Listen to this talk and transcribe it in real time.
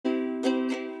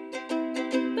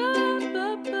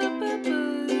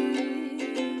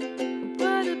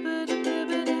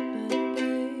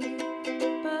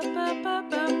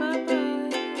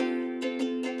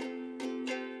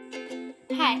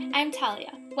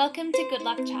Talia. Welcome to Good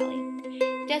Luck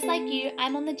Charlie. Just like you,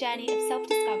 I'm on the journey of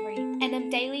self-discovery and am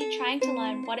daily trying to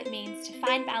learn what it means to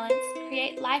find balance,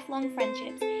 create lifelong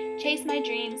friendships, chase my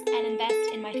dreams, and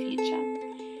invest in my future.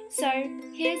 So,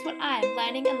 here's what I'm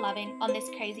learning and loving on this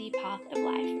crazy path of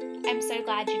life. I'm so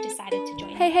glad you've decided to join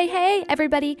me. Hey,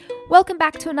 everybody. Welcome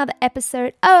back to another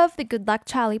episode of the Good Luck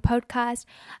Charlie podcast.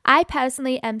 I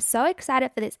personally am so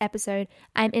excited for this episode.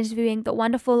 I'm interviewing the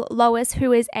wonderful Lois,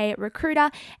 who is a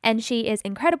recruiter, and she is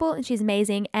incredible and she's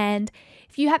amazing. And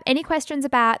if you have any questions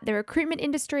about the recruitment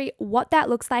industry, what that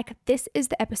looks like, this is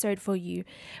the episode for you.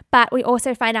 But we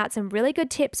also find out some really good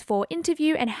tips for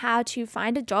interview and how to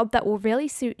find a job that will really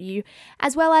suit you,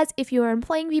 as well as if you are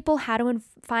employing people, how to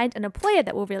find an employer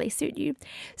that will really suit you.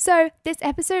 So this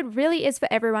episode really is for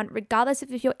everyone, regardless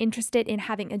of if you're interested in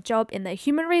having a job in the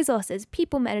human resources,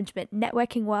 people management,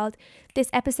 networking world. This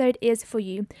episode is for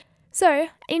you. So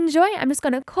enjoy. I'm just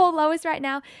going to call Lois right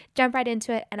now, jump right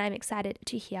into it, and I'm excited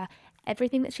to hear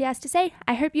everything that she has to say.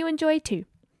 I hope you enjoy too.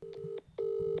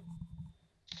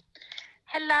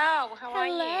 Hello, how are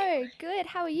you? Hello, good.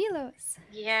 How are you, Lois?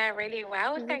 Yeah, really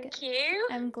well, Really thank good. you.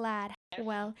 I'm glad.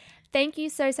 Well, thank you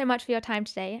so much for your time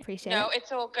today. Appreciate it. No,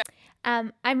 it's all good.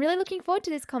 I'm really looking forward to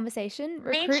this conversation.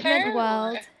 Me Recruitment too.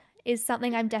 world is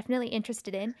something I'm definitely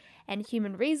interested in, and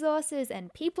human resources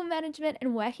and people management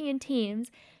and working in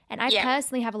teams. And I Yeah.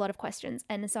 personally have a lot of questions,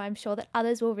 and so I'm sure that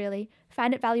others will really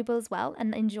find it valuable as well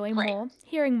and enjoy Great.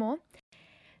 hearing more.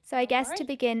 So I guess to Alright.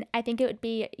 begin, I think it would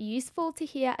be useful to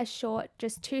hear a short,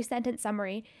 just 2-sentence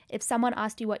summary. If someone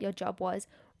asked you what your job was,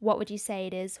 what would you say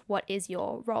it is? What is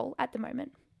your role at the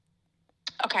moment?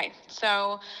 Okay,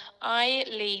 so I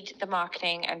lead the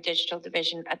marketing and digital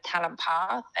division at Talent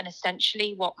Path, and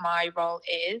essentially what my role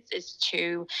is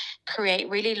to create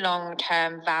really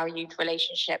long-term valued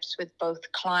relationships with both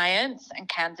clients and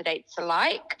candidates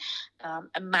alike,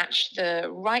 and match the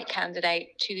right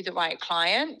candidate to the right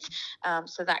client,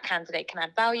 so that candidate can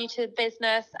add value to the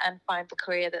business and find the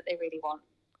career that they really want.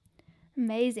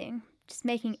 Amazing. Just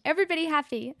making everybody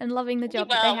happy and loving the job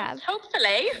that they have.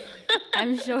 Hopefully.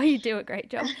 I'm sure you do a great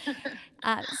job.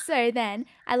 So then,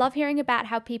 I love hearing about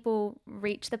how people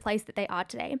reach the place that they are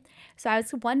today. So I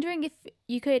was wondering if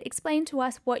you could explain to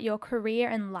us what your career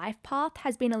and life path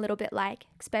has been a little bit like,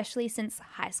 especially since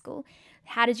high school.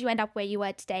 How did you end up where you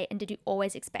are today, and did you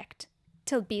always expect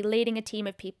to be leading a team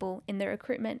of people in the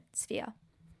recruitment sphere?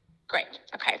 Great.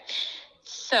 Okay.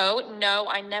 So, no,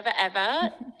 I never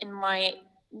ever in my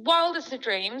wildest of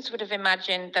dreams would have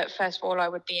imagined that first of all I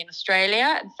would be in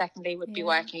Australia and secondly would be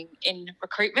working in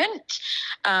recruitment.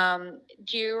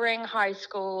 During high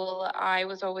school, I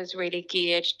was always really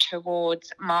geared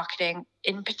towards marketing,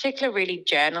 in particular, really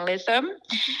journalism.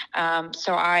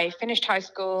 So I finished high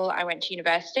school, I went to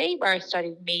university where I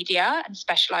studied media and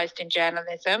specialized in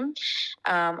journalism.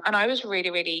 And I was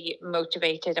really, really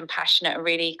motivated and passionate and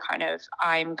really kind of,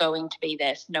 I'm going to be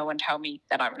this. No one tell me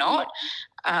that I'm not.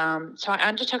 So I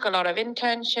undertook a lot of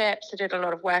internships. I did a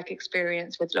lot of work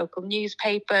experience with local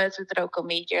newspapers, with local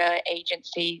media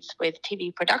agencies, with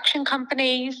TV production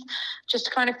companies, just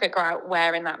to kind of figure out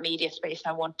where in that media space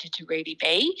I wanted to really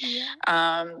be.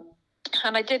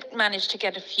 And I did manage to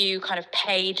get a few kind of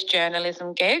paid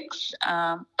journalism gigs.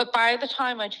 But by the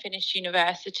time I'd finished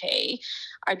university,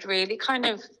 I'd really kind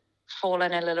of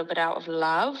fallen a little bit out of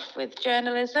love with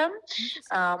journalism.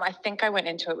 I think I went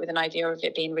into it with an idea of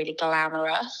it being really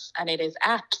glamorous, and it is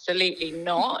absolutely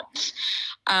not.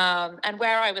 And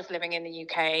where I was living in the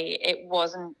UK,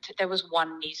 there was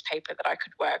one newspaper that I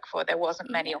could work for. There wasn't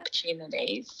many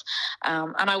opportunities.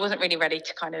 And I wasn't really ready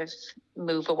to kind of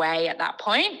move away at that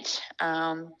point.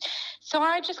 So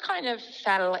I just kind of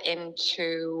fell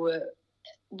into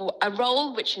a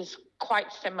role which is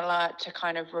quite similar to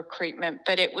kind of recruitment,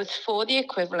 but it was for the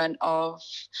equivalent of,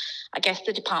 I guess,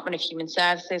 the Department of Human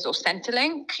Services or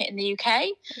Centrelink in the UK.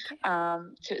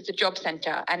 So it's a job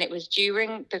centre, and it was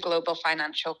during the global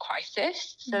financial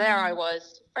crisis. So there I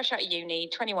was, fresh out of uni,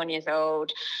 21 years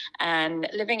old, and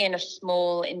living in a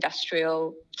small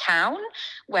industrial town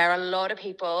where a lot of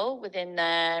people within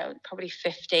their probably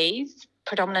 50s,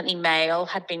 predominantly male,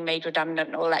 had been made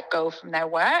redundant or let go from their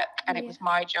work. And it was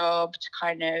my job to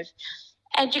kind of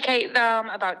educate them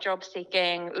about job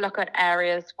seeking, look at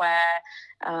areas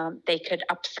where they could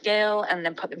upskill and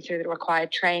then put them through the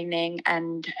required training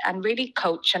and really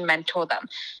coach and mentor them.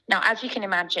 Now, as you can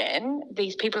imagine,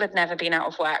 these people had never been out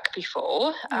of work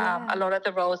before. A lot of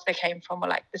the roles they came from were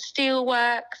like the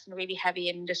steelworks and really heavy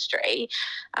industry.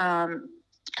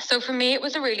 So for me, it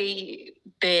was a really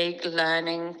big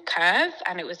learning curve,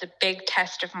 and it was a big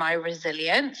test of my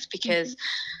resilience because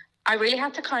I really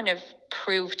had to kind of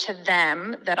prove to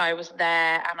them that I was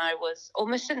there and I was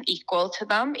almost an equal to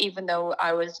them, even though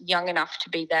I was young enough to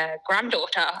be their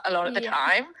granddaughter a lot of the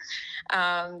time.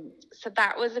 So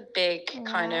that was a big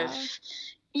kind of,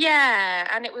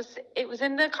 and it was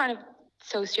in the kind of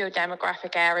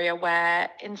socio-demographic area where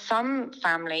in some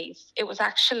families it was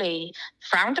actually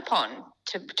frowned upon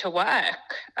to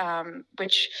work,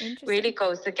 which really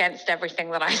goes against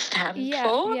everything that I stand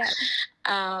for.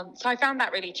 So I found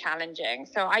that really challenging.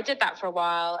 So I did that for a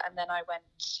while, and then I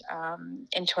went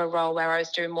into a role where I was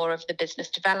doing more of the business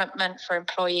development for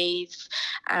employees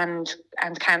and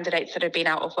candidates that had been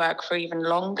out of work for even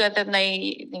longer than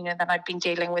than I'd been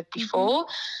dealing with before.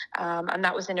 And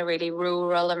that was in a really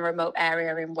rural and remote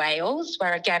area in Wales,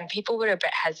 where again people were a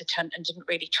bit hesitant and didn't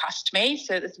really trust me.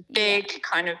 So it was a big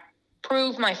kind of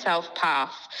prove myself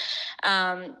path.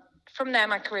 From there,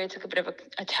 my career took a bit of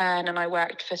a turn, and I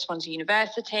worked for Swansea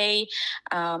University,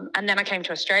 and then I came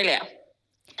to Australia.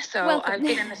 So welcome. I've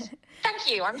been in this.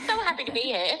 Thank you. I'm so happy to be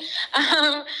here.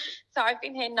 So I've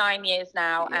been here 9 years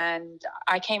now, and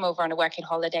I came over on a working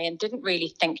holiday and didn't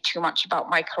really think too much about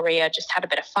my career. Just had a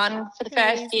bit of fun for the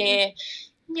first year.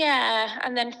 Yeah,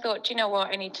 and then thought, you know what,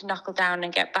 I need to knuckle down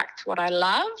and get back to what I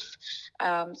love.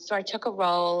 So I took a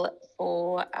role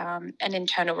for an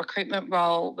internal recruitment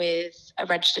role with a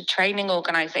registered training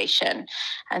organisation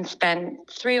and spent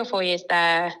 3 or 4 years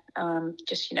there,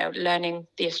 just, learning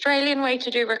the Australian way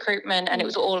to do recruitment. And it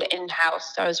was all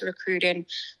in-house. So I was recruiting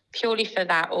purely for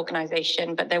that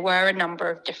organisation, but there were a number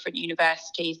of different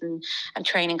universities and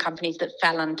training companies that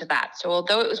fell under that. So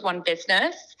although it was one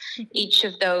business, each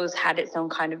of those had its own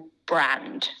kind of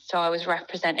brand. So I was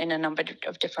representing a number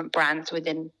of different brands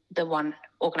within the one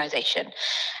organisation.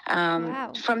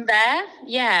 From there,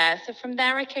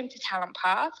 I came to Talent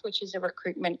Path, which is a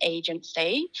recruitment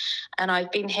agency, and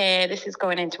I've been here. This is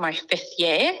going into my 5th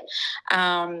year.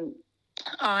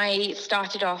 I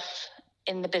started off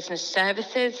in the business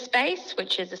services space,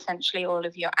 which is essentially all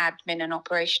of your admin and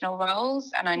operational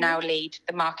roles, and I now lead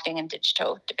the marketing and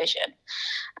digital division.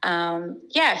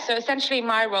 So essentially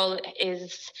my role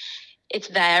it's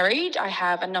varied. I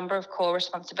have a number of core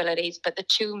responsibilities, but the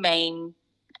 2 main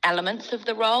elements of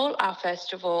the role are,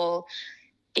 first of all,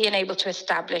 being able to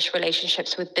establish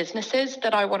relationships with businesses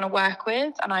that I want to work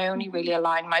with, and I only really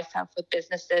align myself with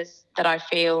businesses that I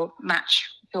feel match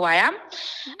who I am.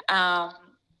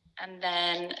 And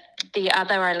then the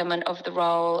other element of the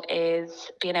role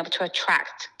is being able to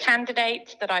attract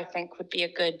candidates that I think would be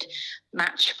a good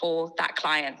match for that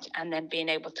client, and then being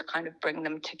able to kind of bring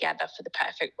them together for the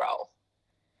perfect role.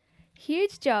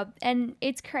 Huge job. And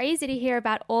it's crazy to hear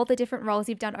about all the different roles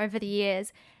you've done over the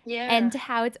years and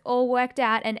how it's all worked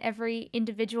out, and every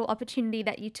individual opportunity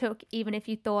that you took, even if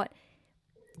you thought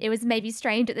it was maybe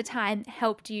strange at the time,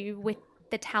 helped you with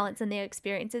the talents and the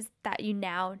experiences that you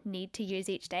now need to use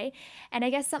each day. And I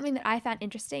guess something that I found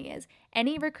interesting is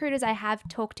any recruiters I have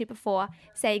talked to before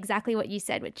say exactly what you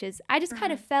said, which is I just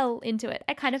kind of fell into it.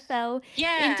 I kind of fell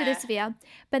into the sphere.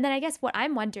 But then I guess what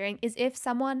I'm wondering is if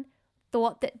someone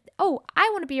thought that, oh, I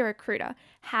want to be a recruiter,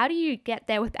 how do you get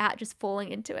there without just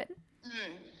falling into it?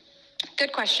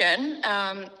 Good question.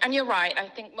 And you're right. I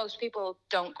think most people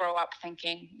don't grow up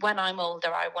thinking, when I'm older,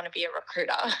 I want to be a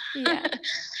recruiter.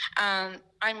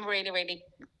 I'm really, really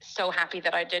so happy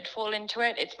that I did fall into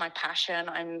it. It's my passion.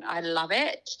 I love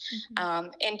it.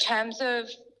 In terms of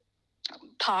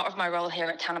part of my role here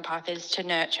at Talent Path is to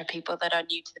nurture people that are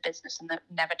new to the business and that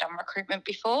have never done recruitment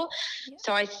before.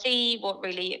 So I see what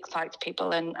really excites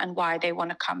people and why they want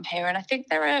to come here. And I think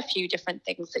there are a few different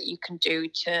things that you can do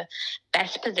to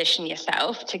best position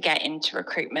yourself to get into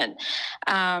recruitment.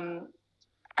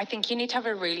 I think you need to have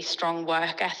a really strong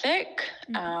work ethic.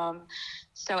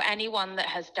 So anyone that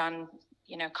has done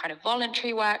kind of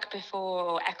voluntary work before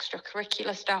or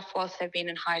extracurricular stuff whilst they've been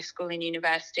in high school and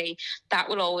university, that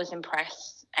will always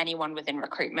impress anyone within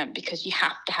recruitment, because you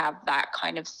have to have that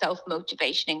kind of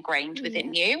self-motivation ingrained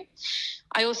within you.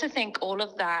 I also think all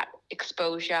of that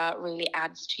exposure really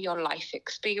adds to your life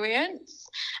experience.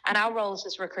 And our roles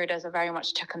as recruiters are very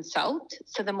much to consult.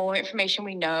 So the more information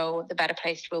we know, the better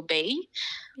placed we'll be.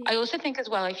 I also think as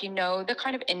well, if you know the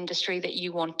kind of industry that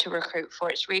you want to recruit for,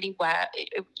 it's really where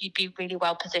you'd be really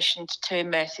well positioned to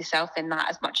immerse yourself in that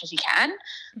as much as you can,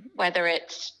 whether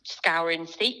it's scouring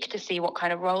Seek to see what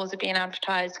kind of roles are being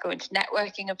advertised, going to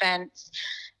networking events.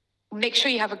 Make sure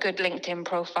you have a good LinkedIn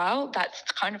profile. That's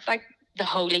kind of like the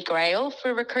holy grail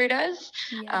for recruiters.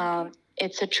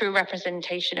 It's a true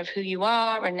representation of who you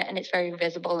are, and it's very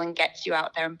visible and gets you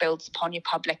out there and builds upon your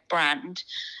public brand.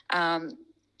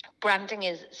 branding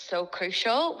is so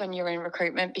crucial when you're in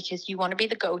recruitment because you want to be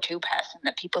the go-to person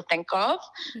that people think of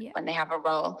when they have a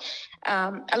role.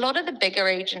 A lot of the bigger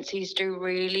agencies do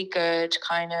really good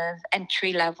kind of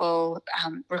entry-level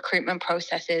recruitment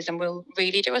processes, and will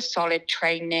really do a solid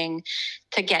training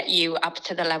to get you up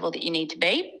to the level that you need to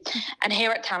be. And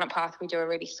here at Talent Path, we do a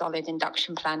really solid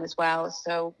induction plan as well.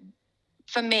 So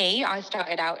for me, I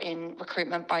started out in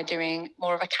recruitment by doing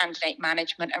more of a candidate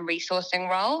management and resourcing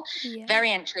role,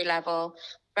 very entry level,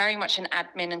 very much an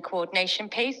admin and coordination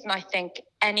piece. And I think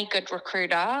any good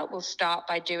recruiter will start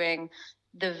by doing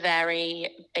the very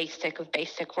basic of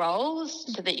basic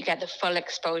roles so that you get the full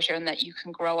exposure and that you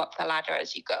can grow up the ladder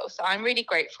as you go. So I'm really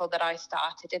grateful that I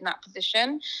started in that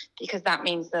position, because that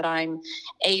means that I'm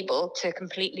able to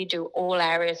completely do all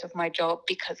areas of my job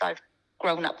because I've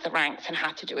grown up the ranks and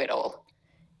had to do it all.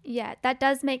 Yeah, that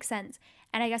does make sense.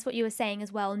 And I guess what you were saying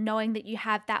as well, knowing that you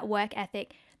have that work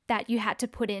ethic that you had to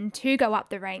put in to go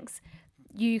up the ranks,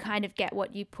 you kind of get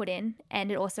what you put in.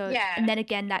 And it also, and then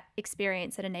again, that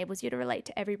experience that enables you to relate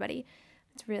to everybody.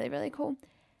 It's really, really cool.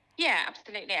 Yeah,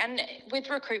 absolutely. And with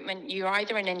recruitment, you're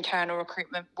either in internal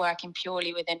recruitment working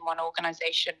purely within one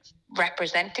organization,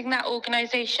 representing that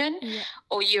organization,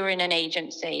 or you're in an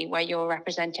agency where you're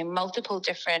representing multiple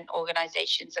different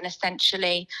organizations, and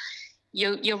essentially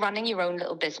you're running your own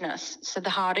little business. So the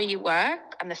harder you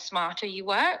work and the smarter you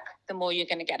work, the more you're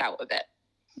going to get out of it.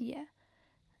 Yeah.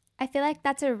 I feel like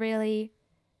that's a really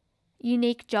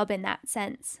unique job in that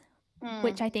sense,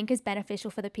 which I think is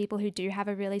beneficial for the people who do have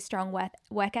a really strong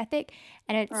work ethic.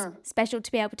 And it's special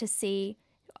to be able to see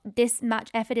this much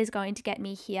effort is going to get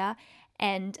me here,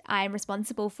 and I'm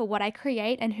responsible for what I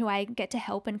create and who I get to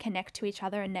help and connect to each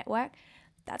other and network.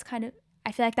 That's kind of,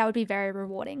 I feel like that would be very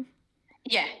rewarding.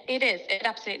 Yeah, it is. It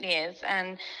absolutely is.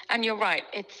 And you're right.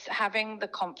 It's having the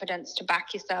confidence to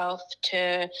back yourself,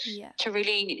 to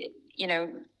really,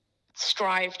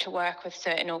 strive to work with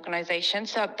certain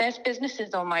organizations. So there's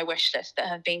businesses on my wish list that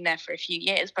have been there for a few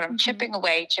years, but I'm chipping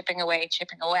away.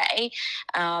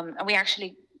 And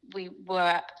we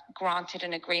were granted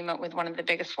an agreement with one of the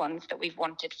biggest ones that we've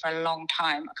wanted for a long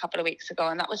time a couple of weeks ago.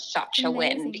 And that was such a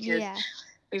win, because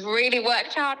we've really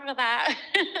worked hard for that.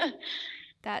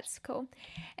 That's cool.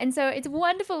 And so it's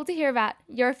wonderful to hear about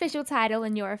your official title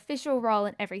and your official role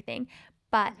and everything.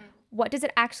 But what does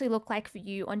it actually look like for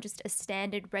you on just a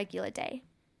standard regular day?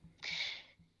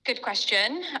 Good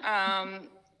question.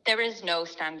 There is no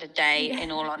standard day, in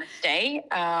all honesty.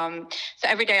 So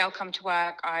every day I'll come to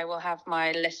work, I will have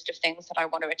my list of things that I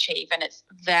want to achieve. And it's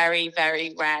very,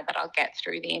 very rare that I'll get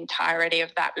through the entirety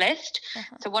of that list.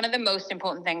 So one of the most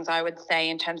important things I would say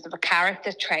in terms of a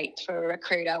character trait for a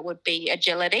recruiter would be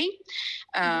agility,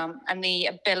 and the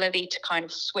ability to kind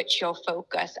of switch your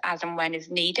focus as and when is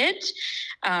needed.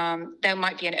 There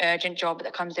might be an urgent job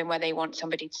that comes in where they want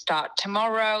somebody to start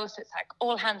tomorrow. So it's like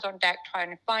all hands on deck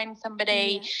trying to find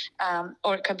somebody.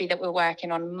 Or it could be that we're working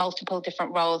on multiple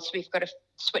different roles. So we've got to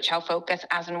switch our focus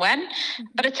as and when.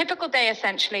 But a typical day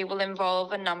essentially will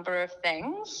involve a number of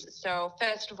things. So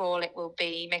first of all, it will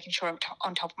be making sure I'm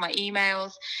on top of my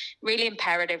emails. Really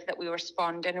imperative that we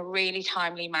respond in a really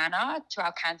timely manner to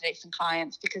our candidates and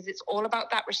clients, because it's all about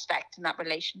that respect and that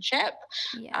relationship.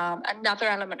 Another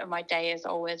element of my day is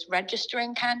always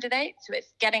registering candidates. So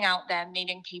it's getting out there,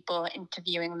 meeting people,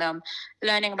 interviewing them,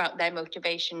 learning about their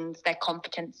motivations, their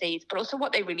competencies, but also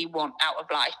what they really want out of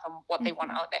life and what they want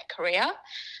out of their career.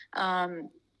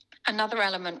 Another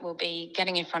element will be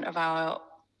getting in front of our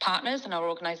partners and our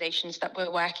organizations that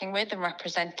we're working with and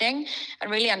representing,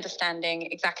 and really understanding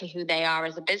exactly who they are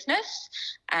as a business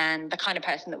and the kind of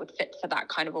person that would fit for that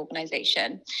kind of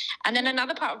organization. And then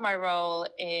another part of my role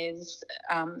is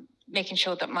making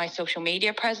sure that my social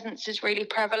media presence is really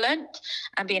prevalent,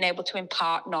 and being able to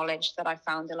impart knowledge that I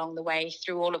found along the way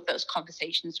through all of those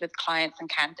conversations with clients and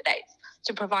candidates.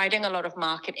 So providing a lot of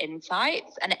market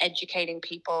insights and educating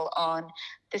people on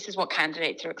this is what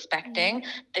candidates are expecting,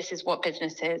 this is what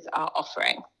businesses are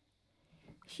offering.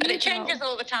 But it changes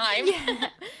all the time.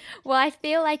 Well, I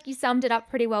feel like you summed it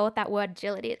up pretty well with that word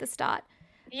agility at the start.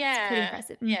 Yeah. It's pretty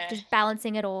impressive. Just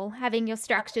balancing it all, having your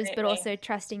structures, but also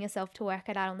trusting yourself to work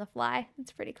it out on the fly.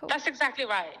 It's pretty cool. That's exactly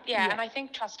right. Yeah. And I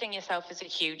think trusting yourself is a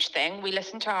huge thing. We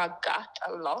listen to our gut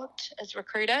a lot as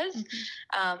recruiters.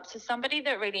 So somebody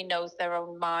that really knows their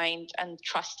own mind and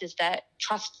trusts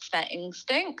their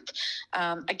instinct.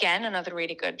 Again, another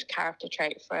really good character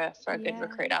trait for a good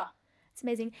recruiter. It's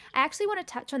amazing. I actually want to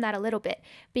touch on that a little bit,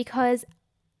 because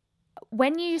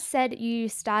when you said you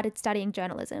started studying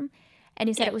journalism, and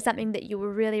you said it was something that you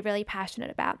were really, really passionate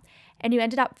about, and you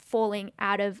ended up falling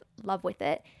out of love with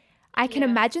it, I can Yeah.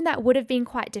 imagine that would have been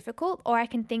quite difficult, or I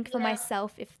can think for Yeah.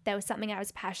 myself if there was something I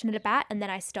was passionate about and then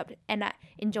I stopped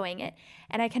enjoying it.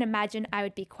 And I can imagine I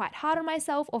would be quite hard on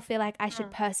myself or feel like I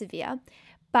should persevere,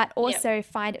 but Yep. also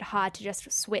find it hard to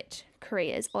just switch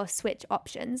careers or switch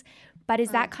options. But is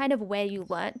that kind of where you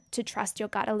learnt to trust your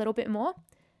gut a little bit more?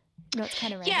 No, it's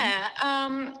kind of random.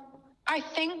 Yeah. I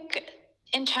think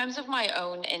in terms of my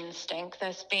own instinct,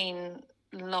 there's been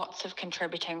lots of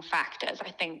contributing factors.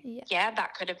 I think, Yeah.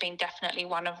 that could have been definitely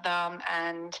one of them.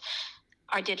 And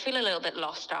I did feel a little bit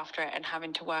lost after it and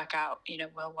having to work out,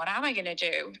 well, what am I going to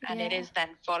do? And it Yeah. is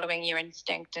then following your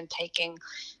instinct and taking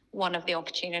one of the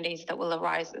opportunities that will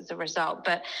arise as a result.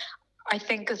 But I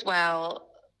think as well,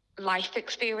 life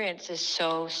experience is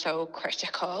so, so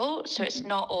critical. So it's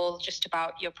not all just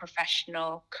about your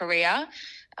professional career.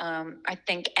 I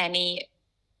think any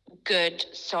good,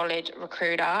 solid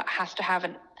recruiter has to have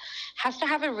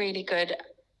a really good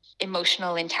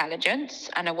emotional intelligence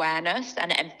and awareness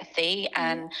and empathy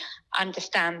and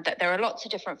understand that there are lots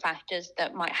of different factors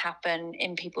that might happen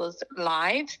in people's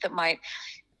lives that might,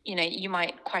 you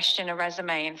might question a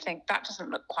resume and think that doesn't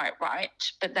look quite right.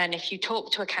 But then if you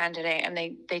talk to a candidate and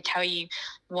they tell you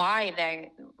why their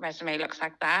resume looks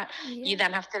like that, you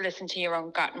then have to listen to your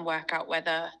own gut and work out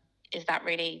whether is that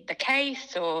really the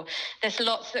case, or there's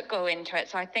lots that go into it.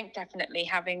 So I think definitely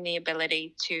having the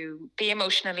ability to be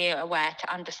emotionally aware,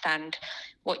 to understand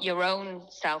what your own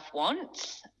self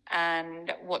wants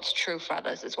and what's true for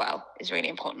others as well is really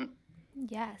important.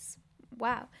 Yes.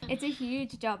 Wow. It's a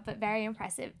huge job, but very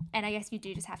impressive. And I guess you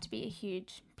do just have to be a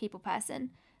huge people person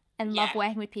and love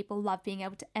working with people, love being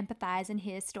able to empathize and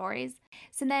hear stories.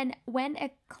 So then when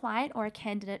a client or a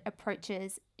candidate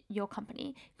approaches your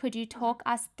company, could you talk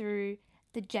us through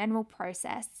the general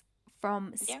process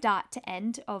from start to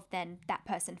end of then that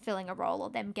person filling a role or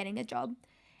them getting a job?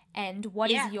 And what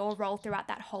is your role throughout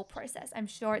that whole process? I'm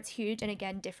sure it's huge and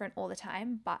again, different all the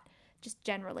time, but just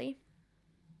generally.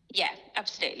 Yeah,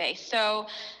 absolutely. So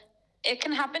it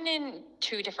can happen in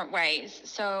two different ways.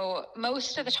 So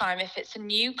most of the time, if it's a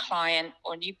new client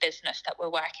or new business that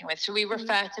we're working with, so we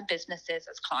refer to businesses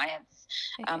as clients,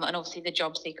 and obviously the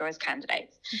job seeker as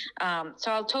candidates.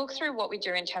 So I'll talk through what we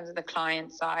do in terms of the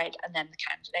client side and then the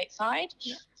candidate side.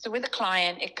 So with a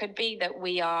client, it could be that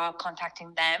we are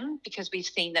contacting them because we've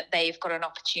seen that they've got an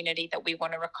opportunity that we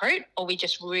want to recruit, or we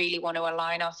just really want to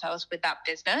align ourselves with that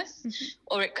business.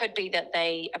 Or it could be that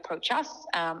they approach us.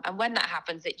 And when that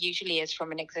happens, it usually is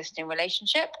from an existing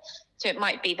relationship. So it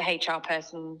might be the HR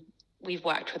person, we've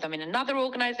worked with them in another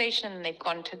organization and they've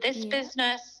gone to this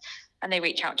business and they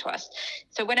reach out to us.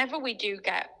 So whenever we do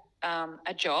get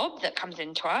a job that comes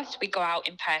into us, we go out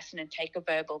in person and take a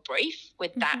verbal brief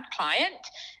with that client.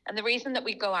 And the reason that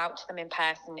we go out to them in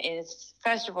person is,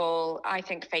 first of all, I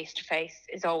think face-to-face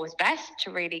is always best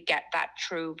to really get that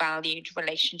true valued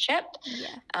relationship.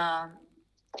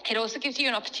 It also gives you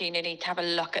an opportunity to have a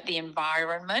look at the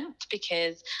environment,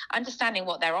 because understanding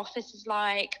what their office is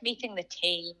like, meeting the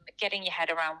team, getting your head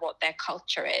around what their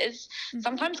culture is.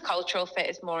 Sometimes cultural fit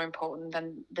is more important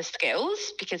than the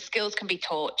skills, because skills can be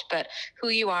taught, but who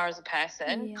you are as a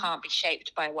person can't be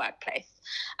shaped by a workplace.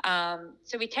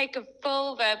 So we take a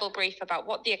full verbal brief about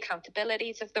what the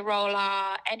accountabilities of the role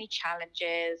are, any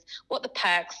challenges, what the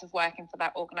perks of working for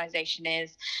that organization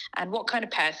is, and what kind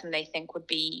of person they think would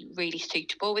be really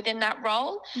suitable within that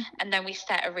role. And then we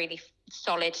set a really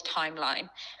solid timeline.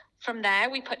 From there,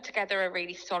 we put together a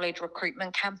really solid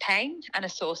recruitment campaign and a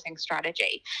sourcing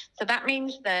strategy. So that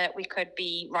means that we could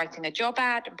be writing a job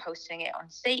ad and posting it on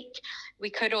Seek.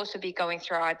 We could also be going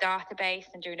through our database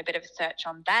and doing a bit of a search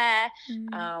on there.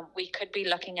 We could be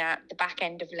looking at the back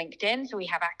end of LinkedIn. So we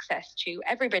have access to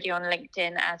everybody on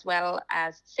LinkedIn as well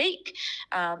as Seek.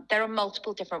 There are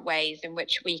multiple different ways in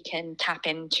which we can tap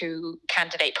into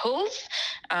candidate pools.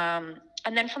 And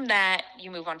then from there,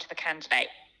 you move on to the candidate.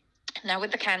 Now,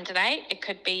 with the candidate, it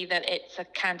could be that it's a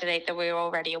candidate that we're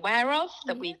already aware of,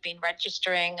 that we've been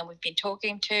registering and we've been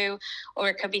talking to, or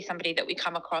it could be somebody that we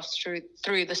come across through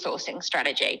the sourcing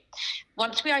strategy.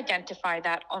 Once we identify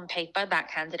that on paper, that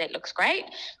candidate looks great,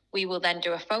 we will then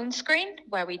do a phone screen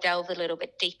where we delve a little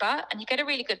bit deeper and you get a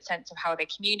really good sense of how they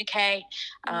communicate,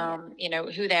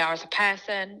 who they are as a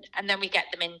person, and then we get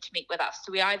them in to meet with us.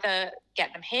 So we either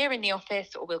get them here in the office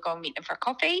or we'll go and meet them for a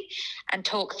coffee and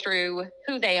talk through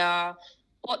who they are,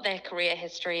 what their career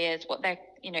history is, what their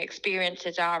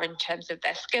experiences are in terms of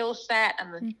their skill set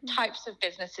and the types of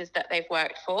businesses that they've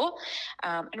worked for,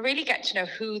 and really get to know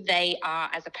who they are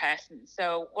as a person.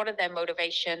 So what are their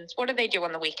motivations? What do they do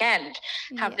on the weekend?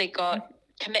 Have they got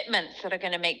commitments that are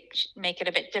going to make it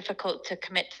a bit difficult to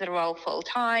commit to the role full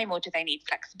time, or do they need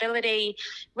flexibility?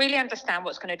 Really understand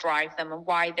what's going to drive them and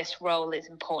why this role is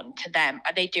important to them.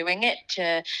 Are they doing it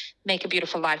to make a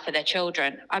beautiful life for their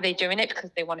children? Are they doing it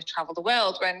because they want to travel the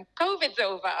world when COVID's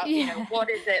over? What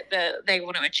is it that they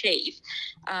want to achieve?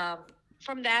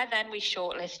 From there, then we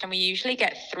shortlist, and we usually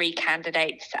get 3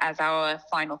 candidates as our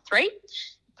final 3.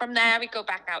 From there, we go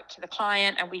back out to the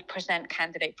client and we present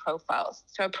candidate profiles.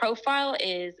 So a profile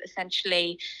is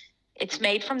essentially, it's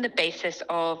made from the basis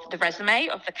of the resume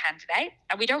of the candidate,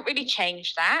 and we don't really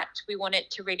change that. We want it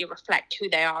to really reflect who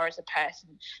they are as a person,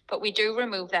 but we do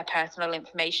remove their personal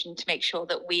information to make sure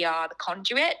that we are the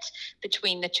conduit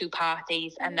between the 2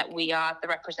 parties and that we are the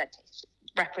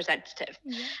representative.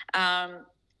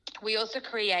 We also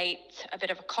create a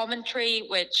bit of a commentary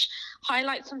which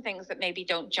highlights some things that maybe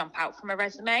don't jump out from a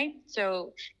resume.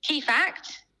 So, key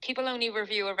fact, people only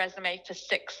review a resume for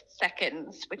 6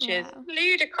 seconds, which is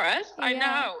ludicrous. I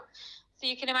know. So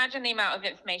you can imagine the amount of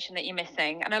information that you're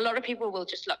missing. And a lot of people will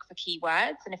just look for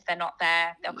keywords, and if they're not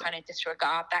there, they'll kind of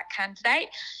disregard that candidate.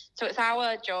 So it's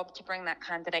our job to bring that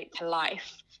candidate to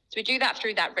life. So we do that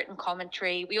through that written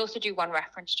commentary. We also do one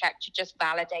reference check to just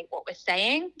validate what we're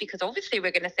saying, because obviously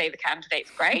we're going to say the candidate's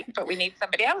great, but we need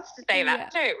somebody else to say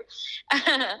that too.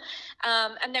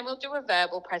 And then we'll do a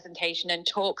verbal presentation and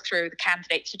talk through the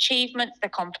candidate's achievements, their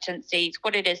competencies,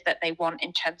 what it is that they want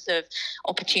in terms of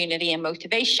opportunity and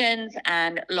motivations,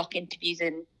 and lock interviews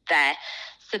in there.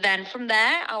 So then from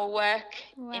there, our work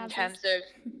in terms of,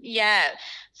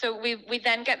 so we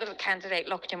then get the candidate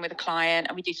locked in with a client,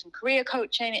 and we do some career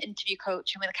coaching, interview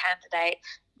coaching with a candidate,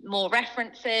 more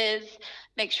references,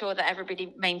 make sure that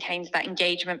everybody maintains that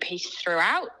engagement piece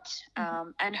throughout.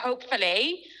 And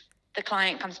hopefully the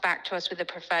client comes back to us with a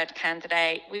preferred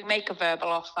candidate. We make a verbal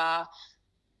offer,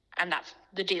 and that's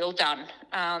the deal done.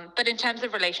 But in terms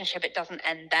of relationship, it doesn't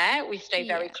end there. We stay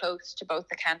very close to both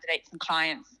the candidates and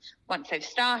clients once they've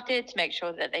started, to make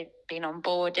sure that they've been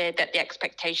onboarded, that the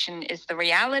expectation is the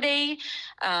reality,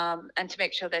 and to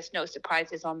make sure there's no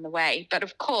surprises on the way. But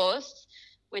of course,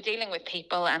 we're dealing with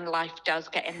people and life does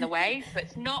get in the way, so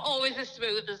it's not always as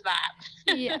smooth as that.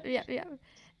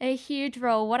 A huge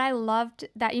role. What I loved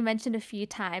that you mentioned a few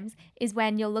times is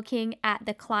when you're looking at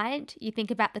the client, you think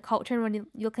about the culture, and when you're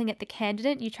looking at the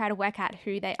candidate, you try to work out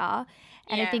who they are.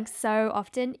 And I think so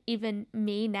often, even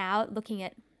me now, looking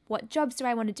at what jobs do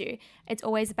I want to do, it's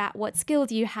always about what skills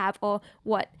you have or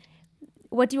what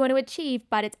do you want to achieve,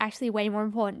 but it's actually way more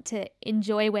important to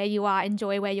enjoy where you are,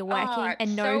 enjoy where you're working,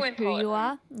 and know who you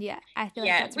are. I feel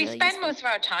like that's really we spend useful. most of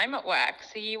our time at work,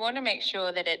 so you want to make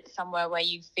sure that it's somewhere where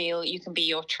you feel you can be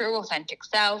your true authentic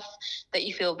self, that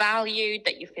you feel valued,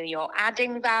 that you feel you're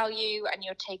adding value, and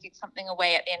you're taking something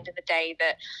away at the end of the day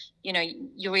that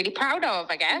you're really proud of,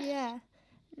 I guess.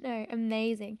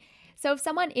 Amazing. So if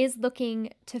someone is looking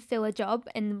to fill a job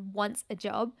and wants a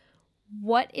job,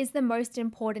 what is the most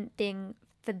important thing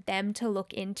for them to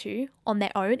look into on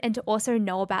their own, and to also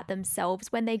know about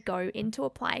themselves when they go into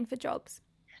applying for jobs?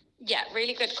 Yeah,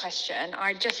 really good question.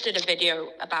 I just did a video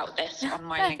about this on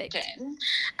my LinkedIn.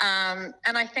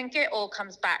 And I think it all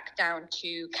comes back down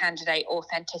to candidate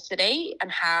authenticity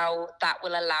and how that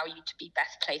will allow you to be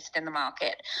best placed in the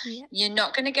market. You're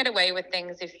not going to get away with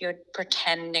things if you're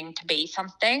pretending to be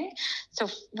something. So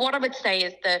what I would say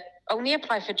is that only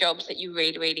apply for jobs that you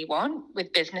really, really want,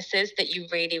 with businesses that you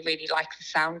really, really like the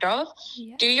sound of.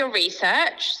 Do your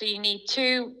research. So you need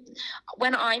to,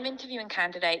 when I'm interviewing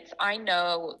candidates, I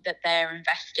know that they're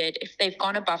invested if they've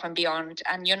gone above and beyond,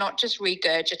 and you're not just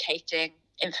regurgitating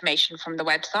information from the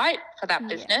website for that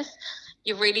business.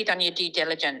 You've really done your due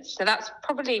diligence. So that's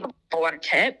probably one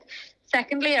tip.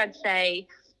 Secondly, I'd say,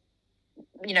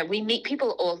 we meet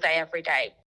people all day, every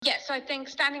day. So I think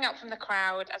standing out from the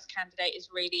crowd as a candidate is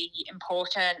really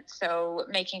important. So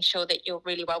making sure that you're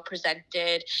really well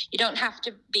presented. You don't have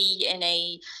to be in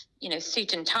a,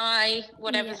 suit and tie.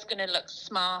 Whatever's going to look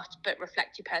smart but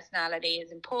reflect your personality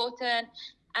is important.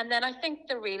 And then I think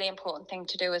the really important thing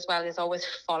to do as well is always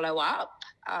follow up.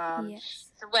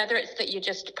 So whether it's that you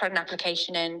just put an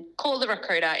application in, call the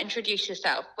recruiter, introduce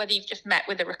yourself, whether you've just met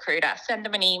with a recruiter, send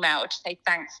them an email to say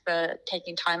thanks for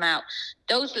taking time out.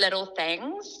 Those little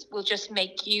things will just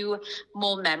make you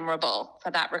more memorable for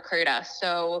that recruiter.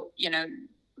 So,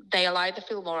 they'll either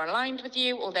feel more aligned with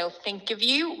you, or they'll think of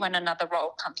you when another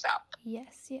role comes up.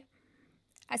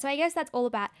 So I guess that's all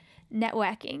about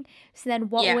networking. So then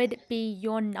what would be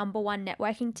your number one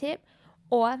networking tip,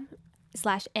 or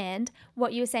and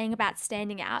what you were saying about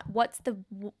standing out? What's the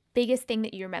biggest thing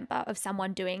that you remember of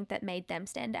someone doing that made them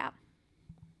stand out?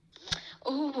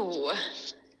 Ooh,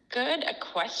 good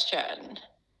question.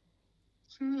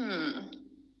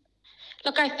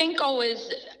 Look, I think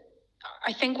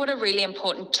what a really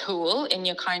important tool in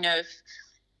your kind of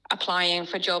applying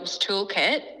for jobs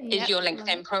toolkit is your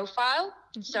LinkedIn profile.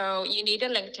 So you need a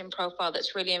LinkedIn profile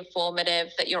that's really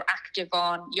informative, that you're active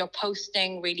on, you're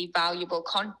posting really valuable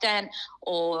content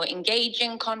or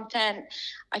engaging content.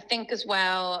 I think as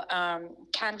well,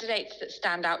 candidates that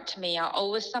stand out to me are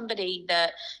always somebody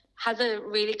that has a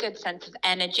really good sense of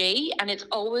energy, and it's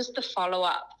always the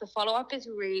follow-up. The follow-up is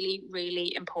really,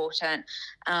 really important.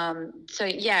 So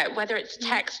yeah, whether it's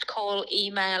text, call,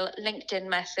 email, LinkedIn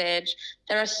message,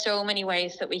 there are so many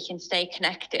ways that we can stay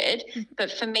connected.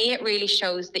 But for me, it really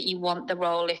shows that you want the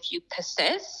role if you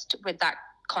persist with that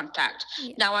contact.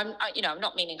 Now, I'm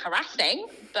not meaning harassing,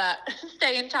 but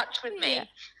stay in touch with me.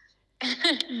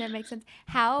 That makes sense.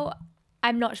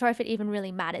 I'm not sure if it even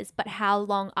really matters, but how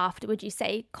long after would you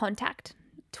say contact?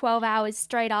 12 hours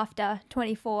straight after,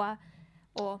 24,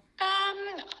 or?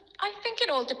 I think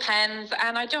it all depends,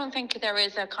 and I don't think there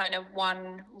is a kind of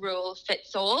one rule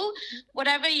fits all.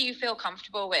 Whatever you feel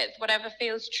comfortable with, whatever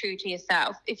feels true to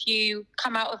yourself. If you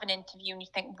come out of an interview and you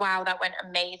think, wow, that went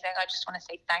amazing, I just want to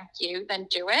say thank you, then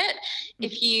do it.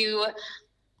 If you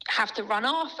have to run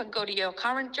off and go to your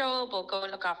current job or go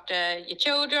and look after your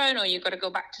children, or you've got to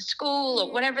go back to school,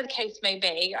 or whatever the case may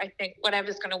be, I think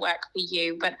whatever's going to work for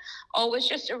you, but always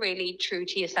just a really true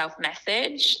to yourself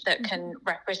message that can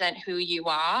represent who you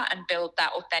are and build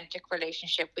that authentic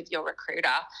relationship with your recruiter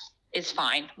is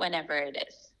fine whenever it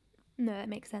is. No, that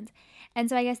makes sense. And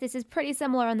so I guess this is pretty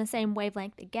similar on the same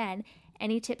wavelength again.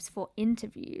 Any tips for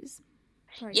interviews?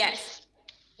 Yes,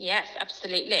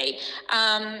 absolutely.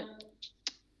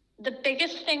 The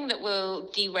biggest thing that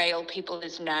will derail people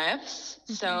is nerves.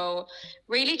 So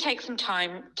really take some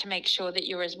time to make sure that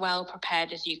you're as well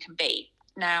prepared as you can be.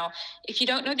 Now, if you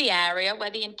don't know the area where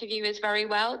the interview is very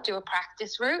well, do a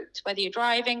practice route, whether you're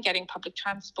driving, getting public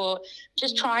transport,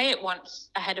 just try it once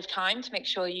ahead of time to make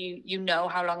sure you know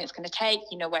how long it's going to take,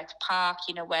 you know where to park,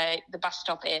 you know where the bus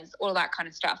stop is, all that kind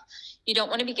of stuff. You don't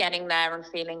want to be getting there and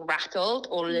feeling rattled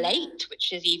or late,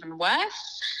 which is even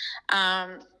worse.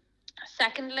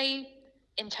 Secondly,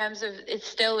 in terms of, it's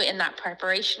still in that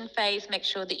preparation phase, make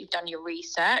sure that you've done your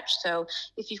research. So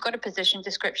if you've got a position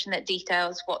description that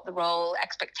details what the role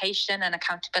expectation and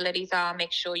accountabilities are,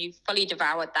 make sure you've fully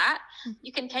devoured that.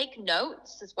 You can take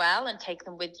notes as well and take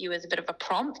them with you as a bit of a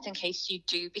prompt in case you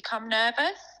do become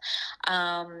nervous.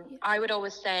 I would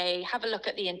always say, have a look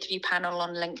at the interview panel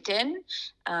on LinkedIn.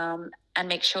 And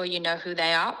make sure you know who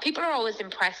they are. People are always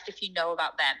impressed if you know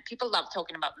about them. People love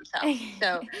talking about themselves.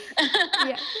 So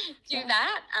do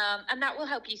that. And that will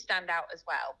help you stand out as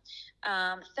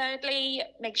well. Thirdly,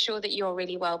 make sure that you're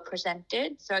really well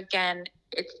presented. So again,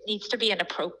 it needs to be an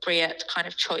appropriate kind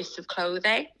of choice of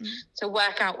clothing. So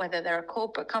work out whether they're a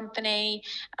corporate company.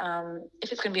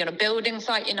 If it's going to be on a building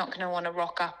site, you're not going to want to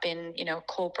rock up in, a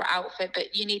corporate outfit,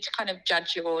 but you need to kind of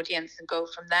judge your audience and go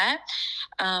from there.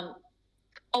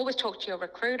 Always talk to your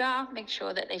recruiter. Make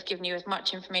sure that they've given you as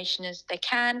much information as they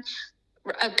can.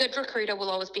 A good recruiter will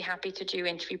always be happy to do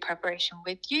interview preparation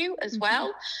with you as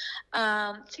well.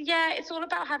 So yeah, it's all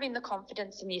about having the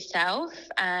confidence in yourself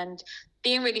and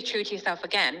being really true to yourself.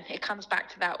 Again, it comes back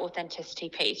to that authenticity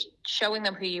piece, showing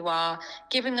them who you are,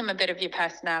 giving them a bit of your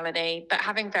personality, but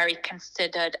having very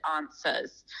considered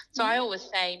answers. So I always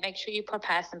say, make sure you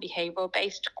prepare some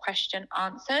behavioral-based question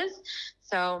answers.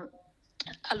 So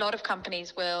a lot of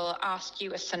companies will ask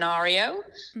you a scenario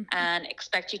and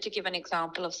expect you to give an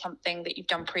example of something that you've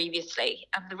done previously.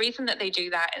 And the reason that they do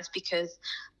that is because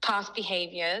past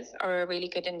behaviors are a really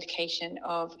good indication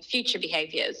of future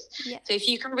behaviors. So if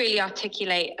you can really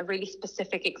articulate a really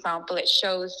specific example,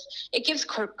 it gives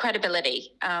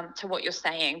credibility to what you're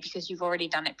saying because you've already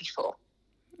done it before.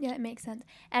 Yeah, it makes sense.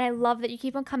 And I love that you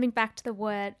keep on coming back to the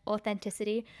word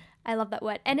authenticity. I love that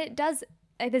word. And it does.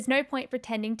 There's no point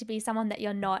pretending to be someone that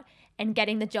you're not and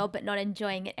getting the job but not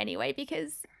enjoying it anyway,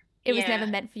 because it was never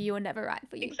meant for you or never right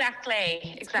for you.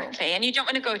 Exactly. Cool. And you don't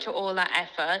want to go to all that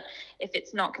effort if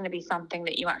it's not going to be something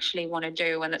that you actually want to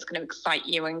do and that's going to excite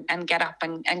you and get up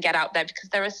and get out there, because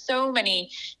there are so many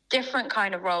different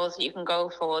kind of roles that you can go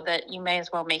for that you may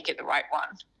as well make it the right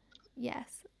one. Yes.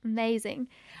 Amazing.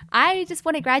 I just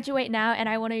want to graduate now and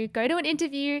I want to go to an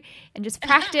interview and just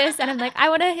practice. And I'm like, I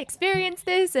want to experience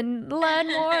this and learn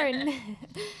more.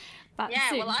 But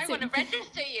soon. I want to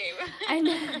register you. I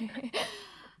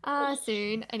know.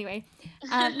 Soon. Anyway.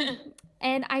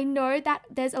 And I know that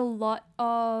there's a lot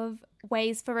of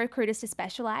ways for recruiters to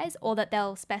specialize, or that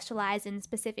they'll specialize in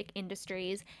specific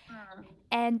industries.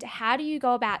 And how do you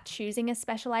go about choosing a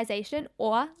specialization?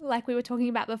 Or, like we were talking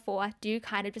about before, do you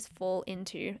kind of just fall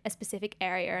into a specific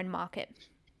area and market?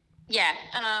 Yeah,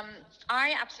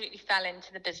 I absolutely fell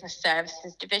into the business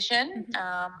services division,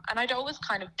 and I'd always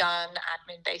kind of done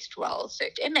admin-based roles, so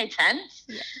it made sense.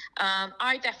 Yeah.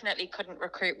 I definitely couldn't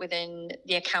recruit within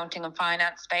the accounting and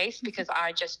finance space because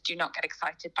I just do not get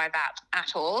excited by that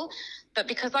at all. But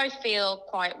because I feel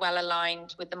quite well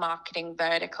aligned with the marketing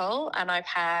vertical and I've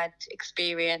had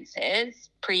experiences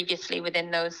previously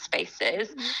within those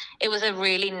spaces, it was a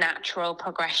really natural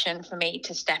progression for me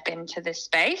to step into this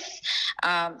space.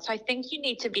 So I think you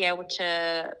need to be able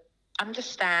to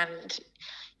understand,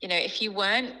 if you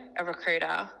weren't a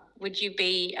recruiter, would you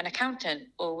be an accountant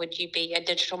or would you be a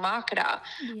digital marketer?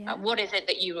 Yeah. What is it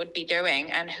that you would be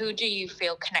doing, and who do you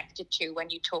feel connected to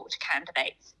when you talk to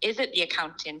candidates? Is it the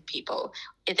accounting people?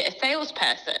 Is it a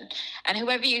salesperson? And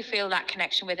whoever you feel that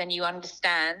connection with and you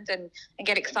understand and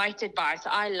get excited by. So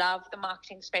I love the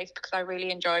marketing space because I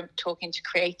really enjoy talking to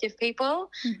creative people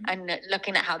and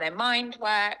looking at how their mind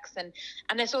works. And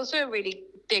there's also a really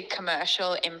big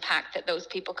commercial impact that those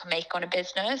people can make on a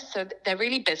business. So they're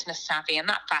really business savvy, and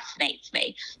that fascinates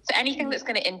me. So anything that's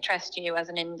going to interest you as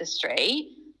an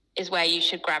industry is where you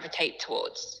should gravitate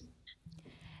towards.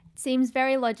 Seems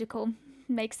very logical.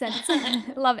 Makes sense.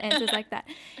 Love answers like that.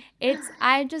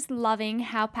 I'm just loving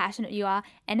how passionate you are,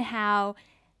 and how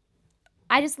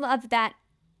I just love that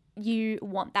you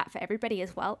want that for everybody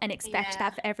as well, and expect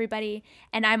that for everybody.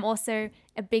 And I'm also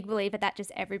a big believer that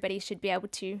just everybody should be able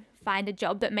to find a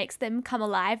job that makes them come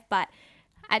alive. But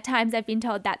at times I've been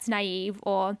told that's naive,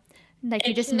 or like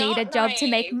you just need a job to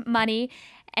make money.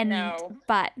 And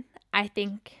but I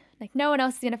think like no one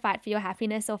else is going to fight for your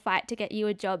happiness or fight to get you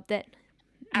a job that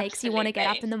makes you want to get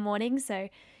up in the morning. So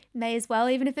may as well,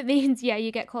 even if it means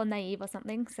you get called naive or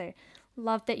something. So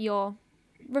love that you're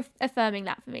affirming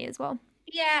that for me as well.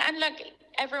 Yeah, and look,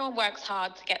 everyone works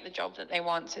hard to get the job that they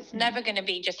want, so it's never going to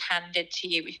be just handed to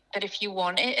you. But if you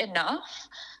want it enough,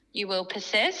 you will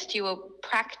persist, you will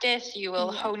practice, you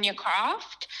will hone your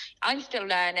craft. I'm still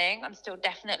learning. I'm still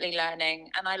definitely learning,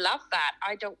 and I love that.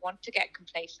 I don't want to get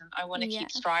complacent. I want to keep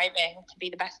striving to be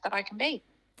the best that I can be.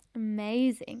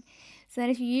 Amazing. So then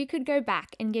if you could go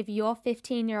back and give your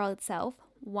 15-year-old self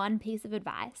one piece of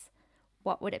advice,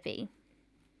 what would it be?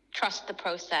 Trust the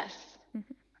process.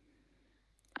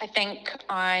 I think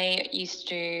I used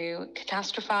to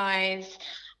catastrophize.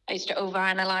 I used to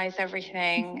overanalyze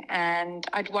everything, and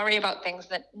I'd worry about things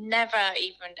that never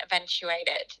even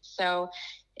eventuated. So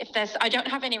I don't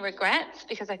have any regrets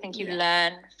because I think you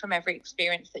learn from every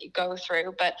experience that you go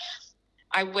through, but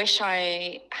I wish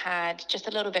I had just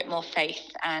a little bit more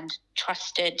faith and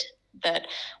trusted that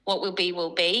what will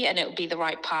be, and it will be the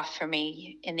right path for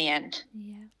me in the end.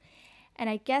 Yeah.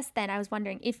 And I guess then I was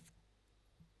wondering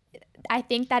I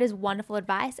think that is wonderful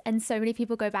advice, and so many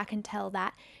people go back and tell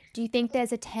that. Do you think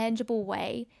there's a tangible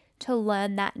way to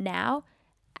learn that now,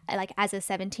 like as a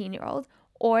 17-year-old,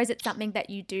 or is it something that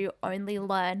you do only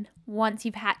learn once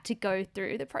you've had to go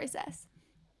through the process?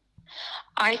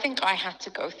 I think I had to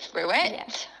go through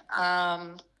it. Yeah.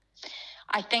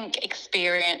 I think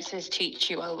experiences teach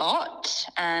you a lot,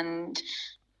 and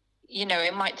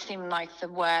it might seem like the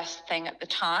worst thing at the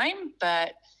time,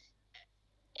 but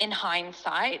in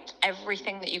hindsight,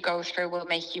 everything that you go through will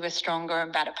make you a stronger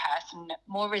and better person,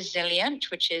 more resilient,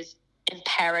 which is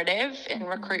imperative in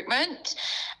recruitment,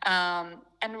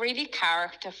 and really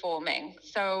character forming.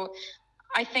 So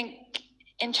I think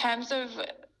in terms of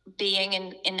being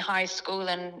in high school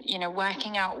and,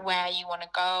 working out where you want to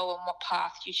go and what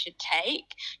path you should take,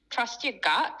 trust your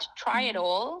gut, try it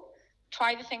all.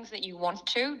 Try the things that you want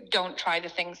to. Don't try the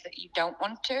things that you don't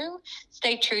want to.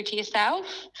 Stay true to yourself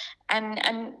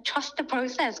and trust the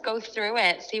process. Go through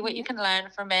it. See what you can learn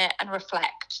from it and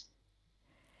reflect.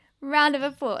 Round of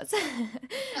applause.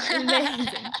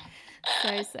 Amazing.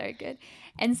 So good.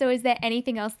 And so is there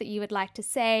anything else that you would like to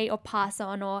say or pass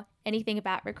on, or anything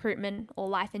about recruitment or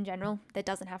life in general? That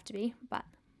doesn't have to be, but...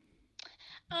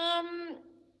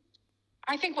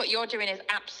 I think what you're doing is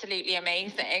absolutely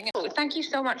amazing. Thank you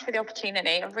so much for the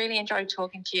opportunity. I've really enjoyed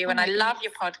talking to you, and I love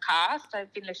your podcast.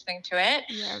 I've been listening to it.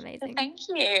 You're amazing. So thank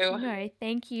you. No,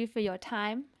 thank you for your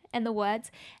time and the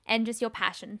words and just your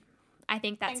passion. I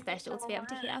think that's special to be able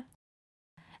to hear.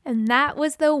 And that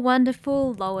was the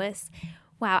wonderful Lois.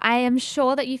 Wow, I am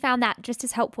sure that you found that just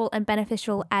as helpful and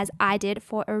beneficial as I did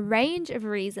for a range of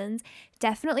reasons.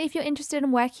 Definitely, if you're interested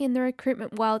in working in the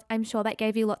recruitment world, I'm sure that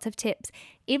gave you lots of tips.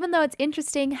 Even though it's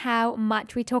interesting how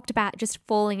much we talked about just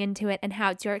falling into it and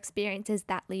how it's your experiences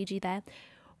that lead you there.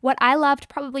 What I loved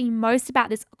probably most about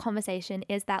this conversation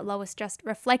is that Lois just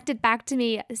reflected back to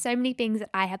me so many things that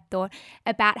I have thought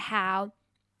about how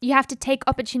you have to take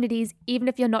opportunities even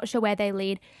if you're not sure where they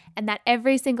lead, and that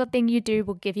every single thing you do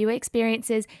will give you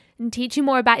experiences and teach you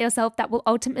more about yourself that will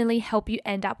ultimately help you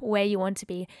end up where you want to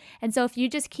be. And so if you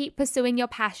just keep pursuing your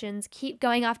passions, keep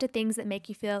going after things that make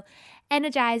you feel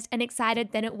energized and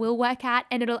excited, then it will work out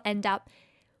and it'll end up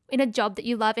in a job that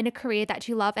you love, in a career that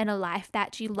you love, and a life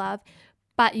that you love.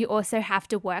 But you also have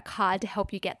to work hard to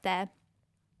help you get there.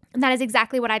 And that is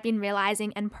exactly what I've been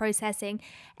realizing and processing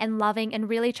and loving and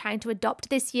really trying to adopt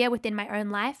this year within my own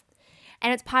life.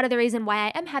 And it's part of the reason why I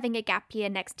am having a gap year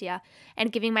next year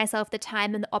and giving myself the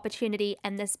time and the opportunity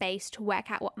and the space to work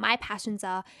out what my passions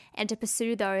are and to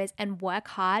pursue those and work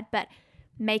hard, but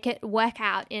make it work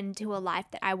out into a life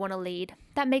that I want to lead,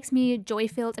 that makes me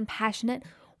joy-filled and passionate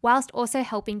whilst also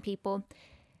helping people.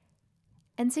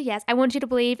 And so yes, I want you to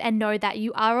believe and know that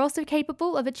you are also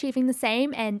capable of achieving the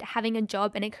same and having a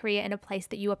job and a career in a place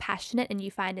that you are passionate and you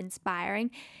find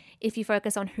inspiring if you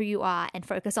focus on who you are and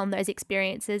focus on those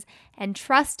experiences and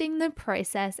trusting the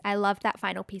process. I loved that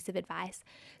final piece of advice.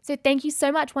 So thank you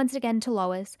so much once again to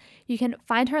Lois. You can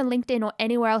find her on LinkedIn or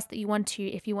anywhere else that you want to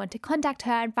if you want to contact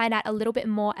her and find out a little bit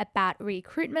more about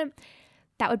recruitment.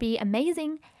 That would be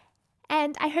amazing.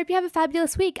 And I hope you have a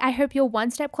fabulous week. I hope you're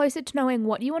one step closer to knowing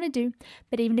what you want to do.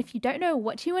 But even if you don't know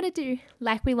what you want to do,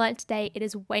 like we learned today, it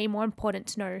is way more important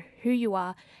to know who you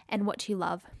are and what you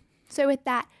love. So with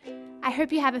that, I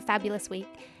hope you have a fabulous week.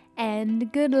 And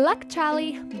good luck,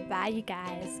 Charlie. Bye, you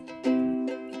guys.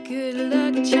 Good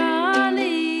luck,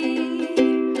 Charlie.